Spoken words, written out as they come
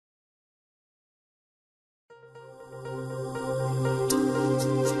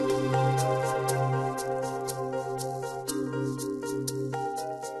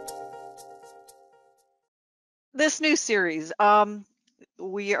this new series,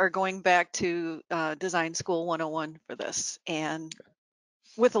 we are going back to Design School 101 for this, and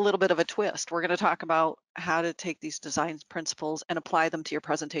with a little bit of a twist. We're going to talk about how to take these design principles and apply them to your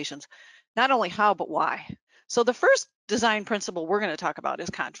presentations. Not only how, but why. So the first design principle we're going to talk about is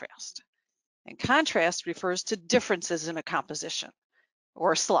contrast. And contrast refers to differences in a composition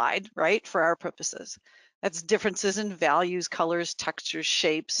or a slide, right, for our purposes. That's differences in values, colors, textures,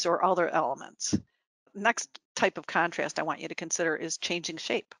 shapes, or other elements. Next type of contrast I want you to consider is changing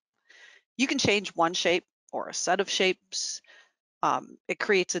shape. You can change one shape or a set of shapes. It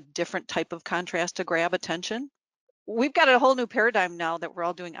creates a different type of contrast to grab attention. We've got a whole new paradigm now that we're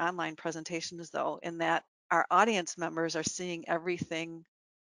all doing online presentations, though, in that our audience members are seeing everything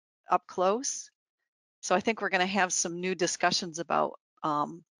up close. So I think we're going to have some new discussions about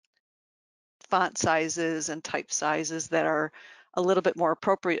font sizes and type sizes that are a little bit more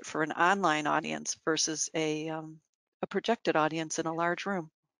appropriate for an online audience versus a projected audience in a large room.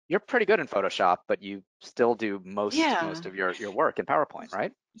 You're pretty good in Photoshop, but you still do most Yeah. of your work in PowerPoint,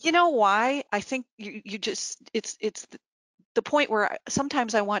 right? You know why? I think you just it's the point where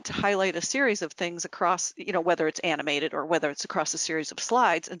sometimes I want to highlight a series of things across, whether it's animated or whether it's across a series of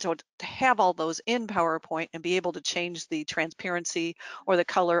slides. And so to have all those in PowerPoint and be able to change the transparency or the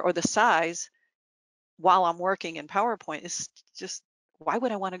color or the size while I'm working in PowerPoint is just, why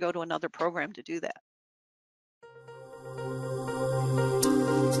would I want to go to another program to do that?